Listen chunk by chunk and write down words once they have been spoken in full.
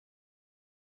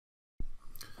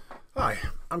Hi,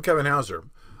 I'm Kevin Hauser.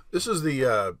 This is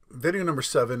the video number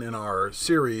 7 in our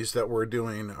series that we're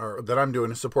doing, or that I'm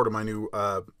doing in support of my new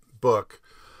book.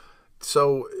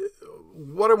 So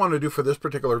what I want to do for this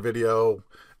particular video,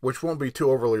 which won't be too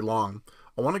overly long,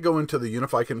 I want to go into the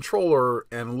UniFi controller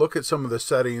and look at some of the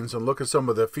settings and look at some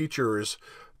of the features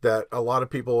that a lot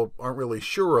of people aren't really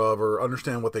sure of or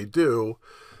understand what they do.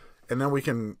 And then we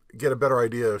can get a better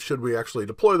idea of should we actually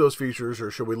deploy those features or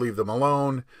should we leave them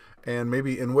alone, and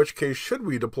maybe in which case should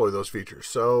we deploy those features.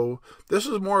 So this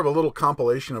is more of a little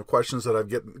compilation of questions that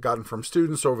I've gotten from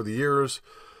students over the years,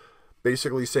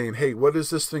 basically saying, hey, what does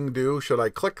this thing do? Should I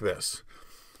click this?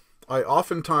 I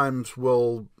oftentimes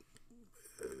will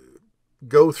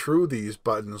go through these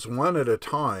buttons one at a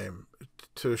time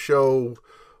to show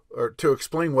or to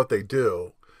explain what they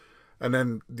do. And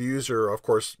then the user, of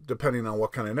course, depending on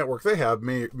what kind of network they have,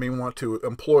 may want to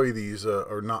employ these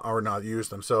or not use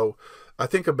them. So I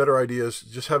think a better idea is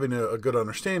just having a good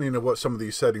understanding of what some of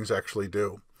these settings actually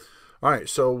do. All right,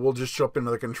 so we'll just jump into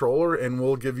the controller and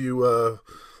we'll give you a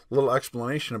little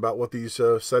explanation about what these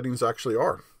settings actually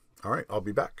are. All right, I'll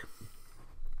be back.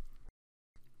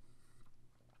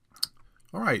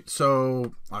 All right,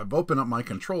 so I've opened up my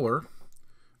controller.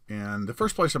 And the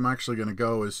first place I'm actually going to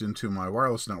go is into my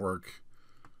wireless network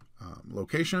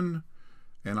location,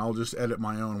 and I'll just edit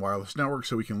my own wireless network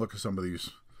so we can look at some of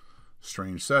these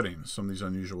strange settings, some of these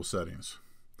unusual settings.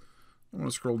 I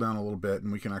want to scroll down a little bit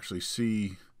and we can actually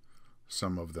see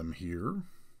some of them here.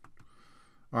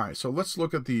 All right, so let's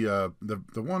look at the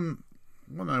one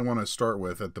I want to start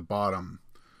with at the bottom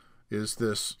is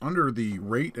this under the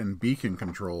rate and beacon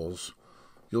controls.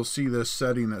 You'll see this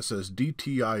setting that says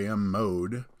DTIM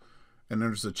mode, and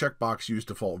there's the checkbox use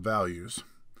default values.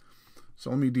 So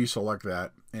let me deselect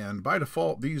that, and by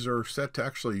default these are set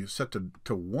to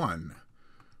 1.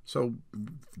 So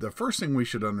the first thing we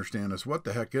should understand is what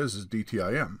the heck is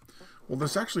DTIM. Well,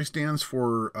 this actually stands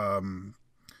for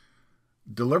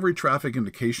Delivery Traffic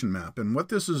Indication Map, and what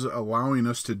this is allowing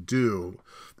us to do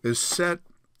is set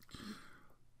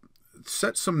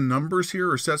some numbers here,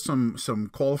 or set some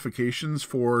qualifications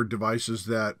for devices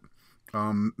that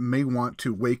may want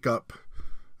to wake up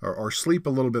or sleep a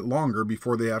little bit longer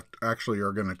before they actually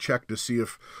are going to check to see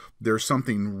if there's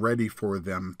something ready for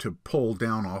them to pull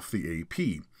down off the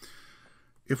AP.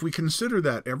 If we consider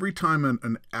that every time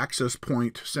an access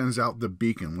point sends out the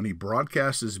beacon, when he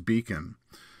broadcasts his beacon,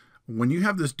 when you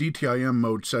have this DTIM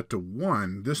mode set to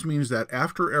 1, this means that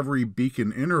after every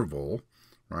beacon interval,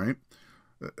 right,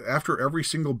 after every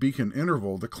single beacon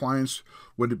interval, the clients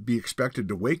would be expected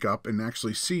to wake up and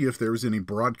actually see if there was any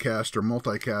broadcast or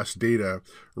multicast data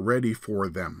ready for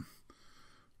them.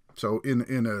 So in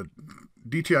a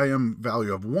DTIM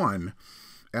value of 1,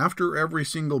 after every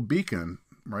single beacon,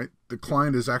 right, the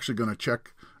client is actually going to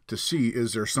check to see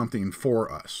is there something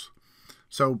for us.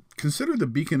 So consider the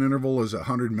beacon interval as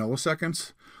 100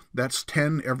 milliseconds. That's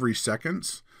 10 every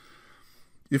seconds.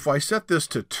 If I set this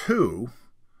to 2,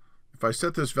 if I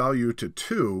set this value to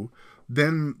 2,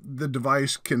 then the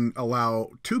device can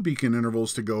allow 2 beacon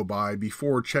intervals to go by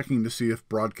before checking to see if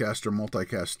broadcast or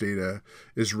multicast data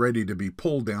is ready to be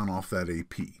pulled down off that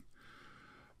AP.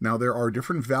 Now there are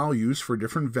different values for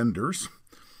different vendors.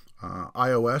 Apple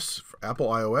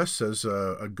iOS says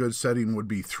a good setting would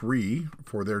be 3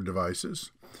 for their devices.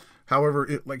 However,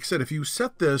 like I said, if you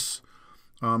set this,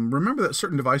 remember that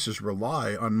certain devices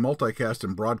rely on multicast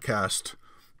and broadcast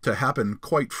to happen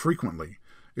quite frequently.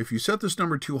 If you set this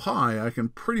number too high, I can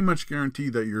pretty much guarantee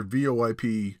that your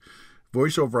VoIP,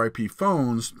 voice over IP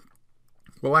phones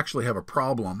will actually have a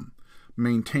problem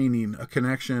maintaining a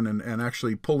connection and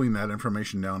actually pulling that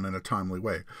information down in a timely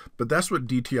way. But that's what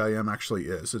DTIM actually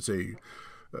is. It's a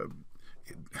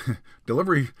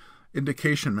delivery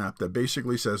indication map that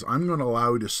basically says, I'm going to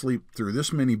allow you to sleep through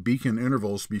this many beacon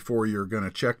intervals before you're going to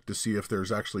check to see if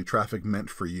there's actually traffic meant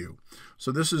for you.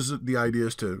 So this is the idea,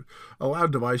 is to allow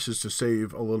devices to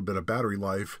save a little bit of battery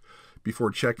life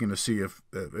before checking to see if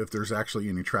there's actually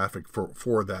any traffic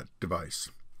for that device.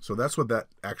 So that's what that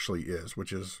actually is,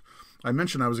 which is, I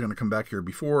mentioned I was going to come back here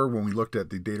before when we looked at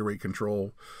the data rate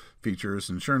control features,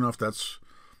 and sure enough, that's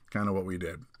kind of what we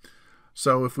did.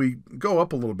 So if we go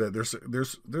up a little bit,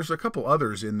 there's a couple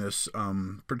others in this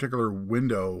particular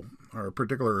window or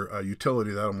particular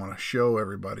utility that I want to show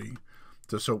everybody,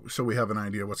 so we have an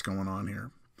idea what's going on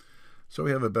here. So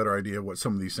we have a better idea of what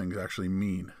some of these things actually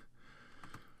mean.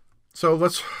 So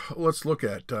let's look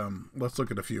at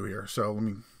a few here. So let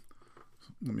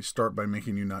me start by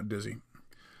making you not dizzy.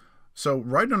 So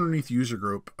right underneath user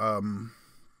group,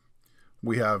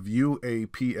 we have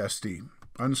UAPSD.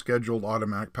 Unscheduled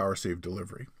automatic power save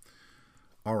delivery.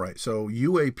 All right, so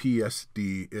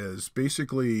UAPSD is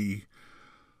basically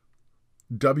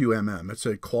WMM. It's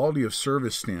a quality of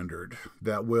service standard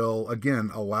that will, again,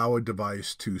 allow a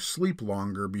device to sleep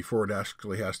longer before it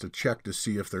actually has to check to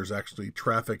see if there's actually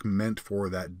traffic meant for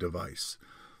that device.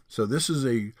 So this is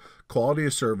a quality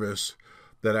of service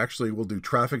that actually will do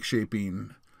traffic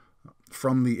shaping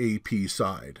from the AP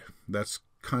side. That's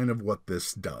kind of what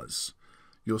this does.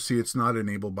 You'll see it's not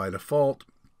enabled by default.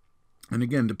 And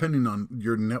again, depending on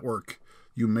your network,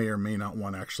 you may or may not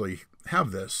want to actually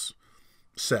have this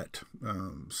set.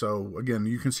 So again,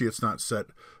 you can see it's not set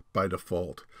by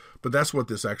default, but that's what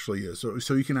this actually is.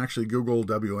 So you can actually Google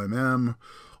WMM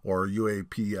or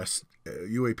UAPSD,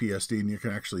 and you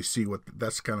can actually see what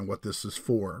that's kind of what this is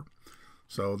for.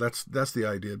 So that's the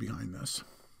idea behind this.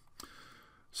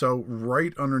 So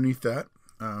right underneath that,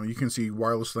 you can see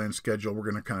wireless LAN schedule. We're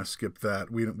going to kind of skip that.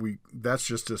 That's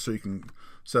just so you can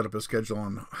set up a schedule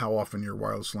on how often your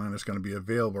wireless LAN is going to be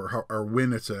available, or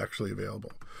when it's actually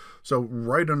available. So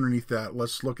right underneath that,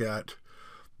 let's look at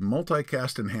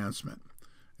multicast enhancement.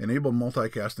 Enable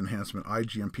multicast enhancement,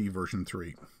 IGMP version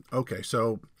 3. Okay,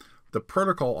 so the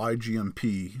protocol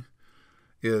IGMP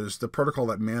is the protocol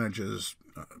that manages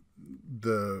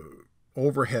the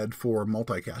overhead for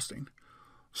multicasting.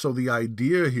 So the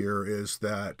idea here is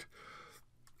that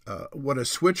what a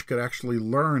switch could actually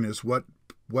learn is what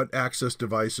access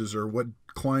devices or what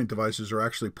client devices are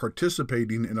actually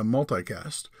participating in a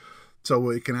multicast.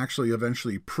 So it can actually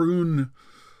eventually prune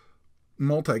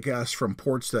multicast from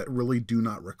ports that really do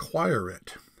not require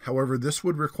it. However, this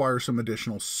would require some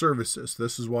additional services.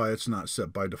 This is why it's not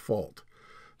set by default.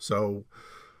 So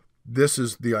this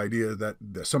is the idea that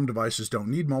some devices don't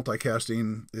need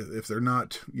multicasting. If they're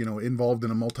not, involved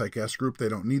in a multicast group, they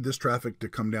don't need this traffic to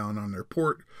come down on their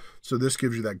port. So this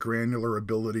gives you that granular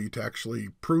ability to actually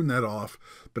prune that off.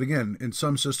 But again, in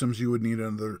some systems, you would need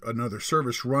another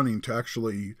service running to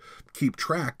actually keep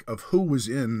track of who was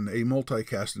in a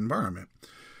multicast environment.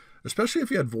 Especially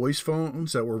if you had voice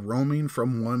phones that were roaming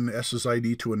from one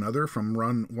SSID to another, from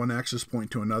one access point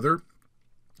to another.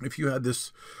 If you had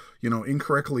this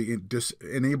incorrectly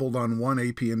enabled on one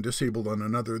AP and disabled on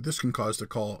another, this can cause the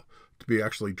call to be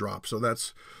actually dropped. So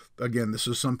that's, again, this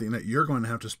is something that you're going to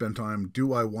have to spend time.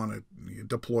 Do I want to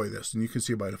deploy this? And you can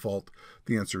see by default,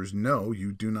 the answer is no,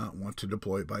 you do not want to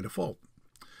deploy it by default.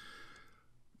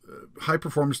 High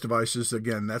performance devices,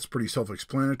 again, that's pretty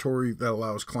self-explanatory. That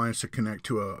allows clients to connect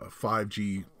to a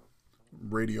 5G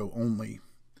radio only.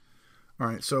 All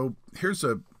right, so here's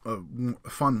a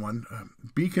fun one.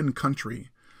 Beacon Country.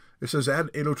 It says add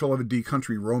 802.11d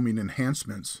country roaming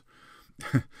enhancements.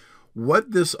 What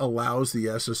this allows the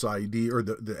SSID or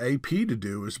the AP to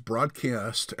do is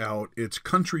broadcast out its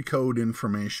country code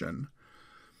information.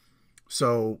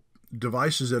 So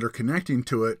devices that are connecting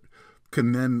to it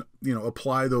can then,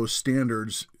 apply those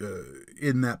standards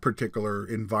in that particular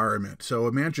environment. So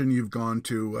imagine you've gone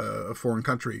to a foreign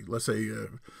country, let's say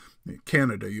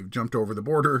Canada. You've jumped over the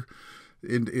border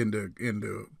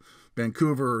into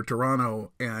Vancouver or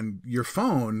Toronto, and your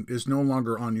phone is no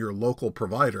longer on your local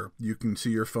provider. You can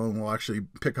see your phone will actually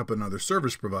pick up another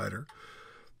service provider.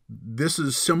 This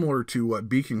is similar to what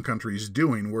Beacon Country is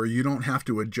doing, where you don't have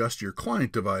to adjust your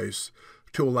client device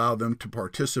to allow them to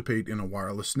participate in a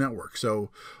wireless network. So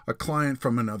a client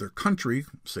from another country,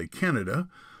 say Canada,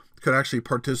 could actually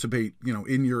participate,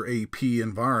 in your AP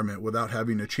environment without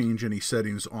having to change any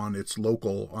settings on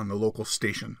the local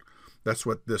station. That's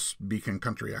what this Beacon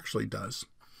Country actually does.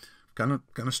 Kind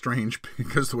of strange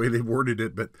because the way they worded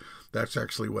it, but that's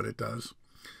actually what it does.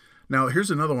 Now,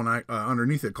 here's another one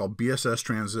underneath it called BSS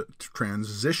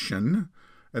Transition,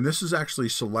 and this is actually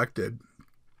selected.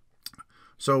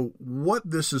 So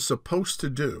what this is supposed to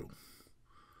do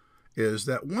is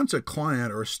that once a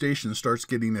client or a station starts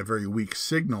getting a very weak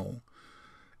signal,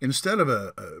 instead of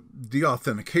a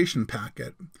deauthentication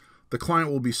packet, the client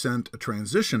will be sent a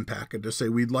transition packet to say,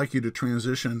 we'd like you to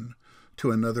transition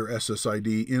to another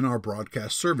SSID in our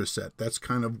broadcast service set. That's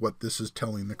kind of what this is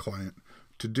telling the client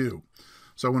to do.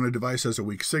 So when a device has a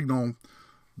weak signal,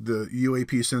 the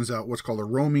UAP sends out what's called a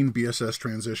roaming BSS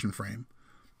transition frame.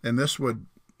 And this would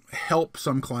help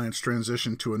some clients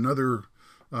transition to another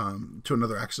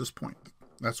access point.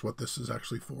 That's what this is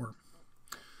actually for.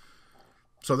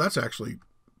 So that's actually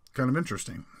kind of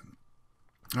interesting.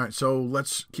 All right, so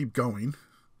let's keep going.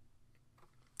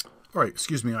 All right,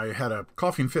 excuse me, I had a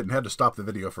coughing fit and had to stop the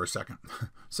video for a second.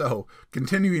 So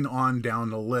continuing on down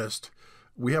the list,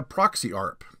 we have proxy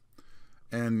ARP.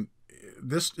 And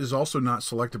this is also not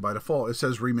selected by default. It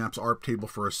says remaps ARP table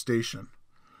for a station.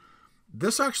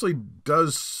 This actually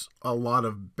does a lot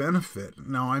of benefit.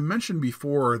 Now, I mentioned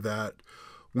before that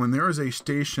when there is a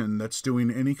station that's doing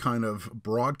any kind of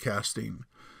broadcasting,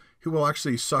 he will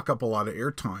actually suck up a lot of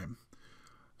airtime.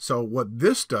 So what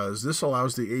this does, this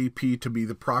allows the AP to be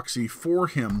the proxy for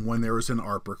him when there is an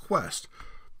ARP request.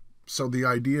 So the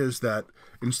idea is that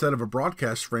instead of a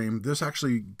broadcast frame, this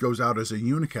actually goes out as a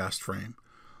unicast frame.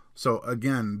 So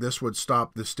again, this would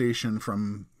stop the station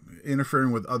from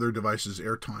interfering with other devices'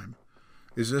 airtime.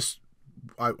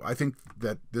 I think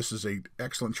that this is an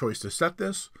excellent choice to set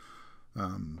this.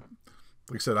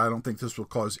 Like I said, I don't think this will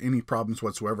cause any problems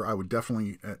whatsoever. I would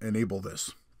definitely enable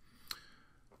this.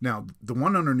 Now, the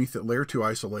one underneath it, layer 2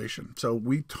 isolation. So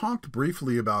we talked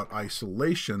briefly about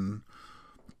isolation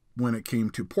when it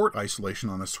came to port isolation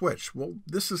on a switch. Well,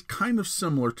 this is kind of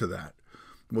similar to that.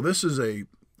 Well, this is a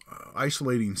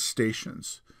isolating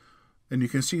stations, and you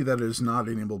can see that it is not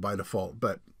enabled by default.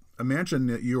 But imagine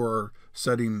that you are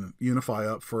setting UniFi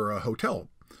up for a hotel.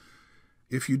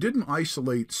 If you didn't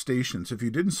isolate stations, if you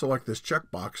didn't select this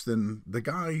checkbox, then the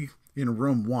guy in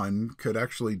room 1 could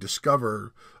actually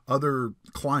discover other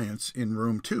clients in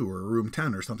room 2 or room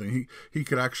 10 or something. He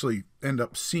could actually end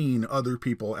up seeing other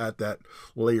people at that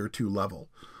layer 2 level.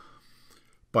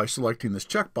 By selecting this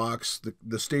checkbox,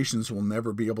 the stations will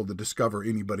never be able to discover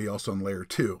anybody else on layer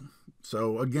 2.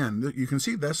 So again, you can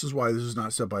see this is why this is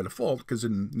not set by default, because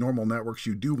in normal networks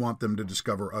you do want them to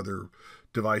discover other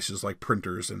devices like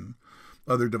printers and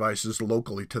other devices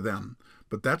locally to them.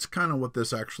 But that's kind of what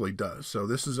this actually does. So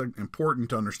this is important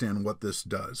to understand what this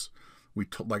does.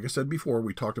 Like I said before,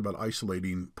 we talked about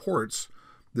isolating ports.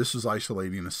 This is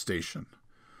isolating a station.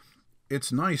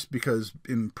 It's nice because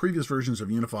in previous versions of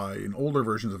UniFi, in older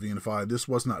versions of UniFi, this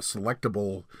was not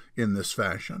selectable in this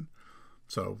fashion.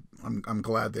 So I'm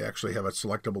glad they actually have it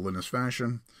selectable in this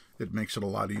fashion. It makes it a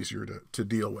lot easier to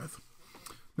deal with.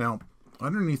 Now,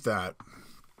 underneath that,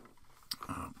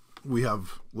 we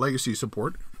have legacy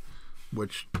support,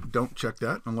 which don't check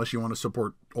that unless you want to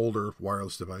support older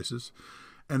wireless devices.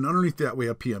 And underneath that, we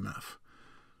have PMF.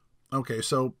 Okay,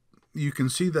 so you can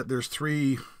see that there's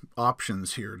 3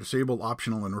 options here: disabled,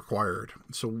 optional, and required.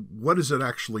 So what is it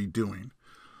actually doing?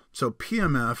 So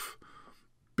PMF,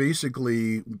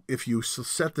 basically, if you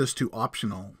set this to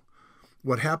optional,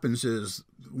 what happens is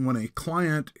when a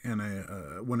client and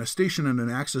when a station and an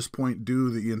access point do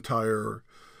the entire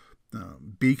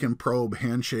beacon probe,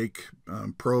 handshake,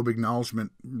 probe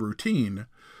acknowledgement routine,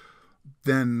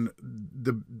 then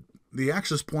the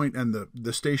access point and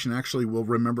the station actually will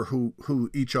remember who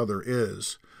each other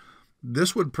is.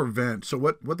 This would prevent, so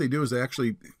what they do is they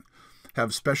actually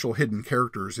have special hidden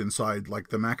characters inside, like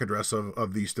the MAC address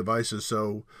of these devices.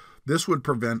 So this would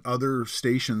prevent other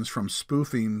stations from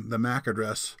spoofing the MAC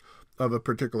address of a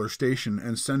particular station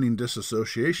and sending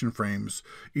disassociation frames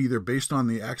either based on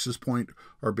the access point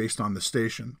or based on the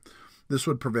station. This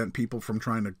would prevent people from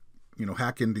trying to,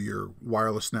 hack into your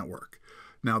wireless network.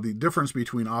 Now, the difference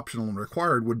between optional and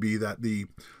required would be that the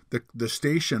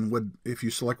station would, if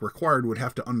you select required, would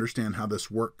have to understand how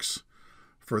this works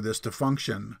for this to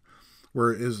function.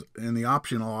 Whereas in the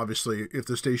optional, obviously, if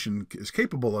the station is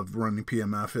capable of running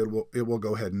PMF, it will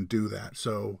go ahead and do that.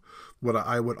 So what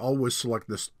I would always select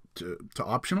this to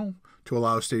optional to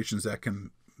allow stations that can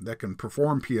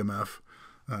perform PMF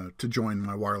to join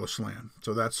my wireless LAN.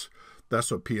 So that's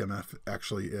what PMF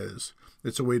actually is.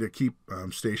 It's a way to keep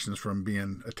stations from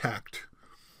being attacked.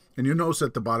 And you notice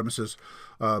at the bottom it says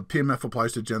PMF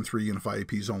applies to Gen 3 UniFi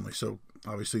APs only. So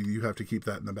obviously you have to keep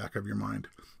that in the back of your mind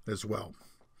as well.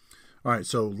 All right,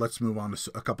 so let's move on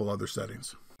to a couple other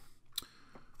settings.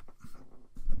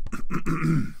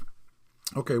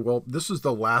 Okay, well, this is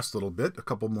the last little bit. A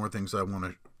couple more things I want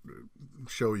to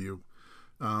show you.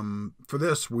 For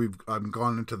this, I've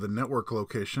gone into the network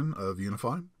location of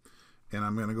UniFi, and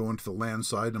I'm going to go into the LAN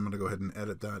side. I'm going to go ahead and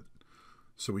edit that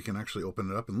so we can actually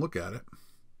open it up and look at it.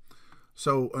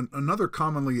 So another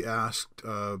commonly asked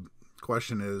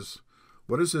question is,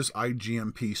 what is this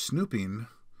IGMP snooping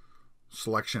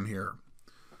selection here?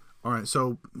 All right,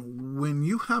 so when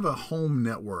you have a home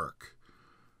network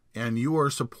and you are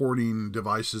supporting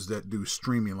devices that do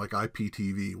streaming like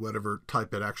IPTV, whatever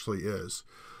type it actually is,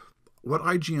 what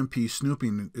IGMP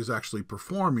snooping is actually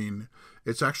performing,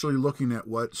 it's actually looking at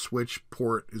what switch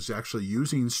port is actually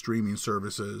using streaming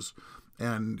services,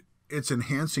 and it's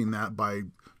enhancing that by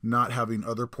not having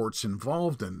other ports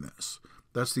involved in this.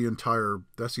 That's the entire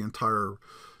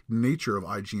nature of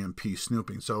IGMP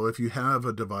snooping. So if you have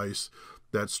a device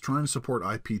that's trying to support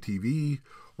IPTV,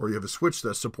 or you have a switch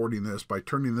that's supporting this, by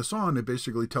turning this on, it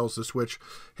basically tells the switch,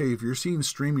 hey, if you're seeing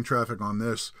streaming traffic on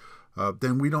this,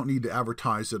 then we don't need to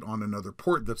advertise it on another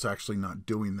port that's actually not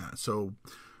doing that. So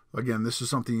again, this is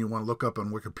something you want to look up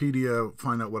on Wikipedia,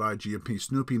 find out what IGMP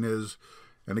snooping is,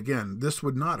 And again, this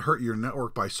would not hurt your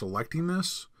network by selecting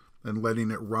this and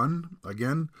letting it run.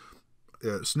 Again,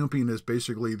 snooping is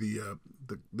basically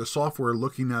the software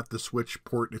looking at the switch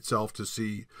port itself to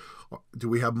see, do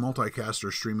we have multicast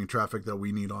or streaming traffic that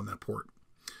we need on that port.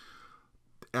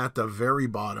 At the very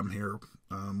bottom here,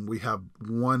 we have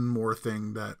one more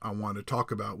thing that I want to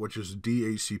talk about, which is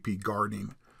DHCP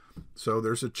guarding. So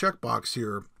there's a checkbox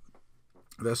here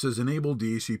that says enable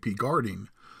DHCP guarding.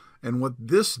 And what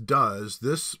this does,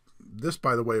 this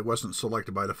by the way, wasn't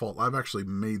selected by default. I've actually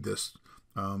made this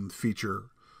feature.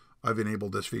 I've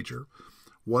enabled this feature.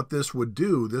 What this would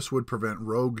do, this would prevent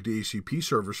rogue DHCP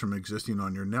servers from existing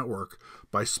on your network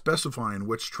by specifying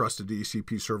which trusted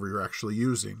DHCP server you're actually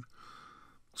using.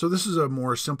 So this is a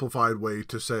more simplified way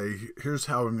to say, here's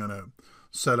how I'm going to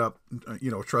set up,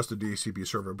 a trusted DHCP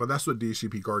server. But that's what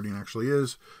DHCP guarding actually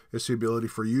is. It's the ability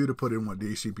for you to put in what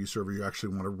DHCP server you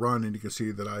actually want to run. And you can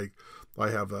see that I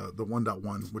have the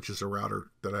 1.1, which is a router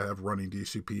that I have running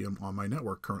DHCP on my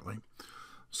network currently.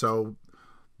 So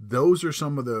those are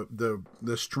some of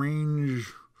the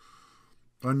strange,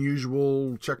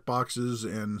 unusual checkboxes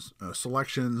and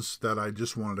selections that I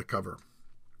just wanted to cover.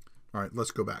 All right,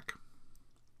 let's go back.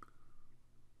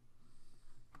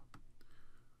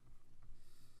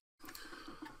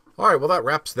 All right, well, that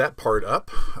wraps that part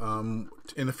up.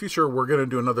 In the future, we're going to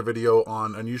do another video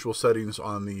on unusual settings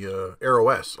on the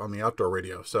AirOS, on the outdoor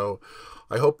radio. So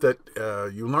I hope that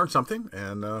you learned something,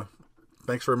 and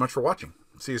thanks very much for watching.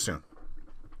 See you soon.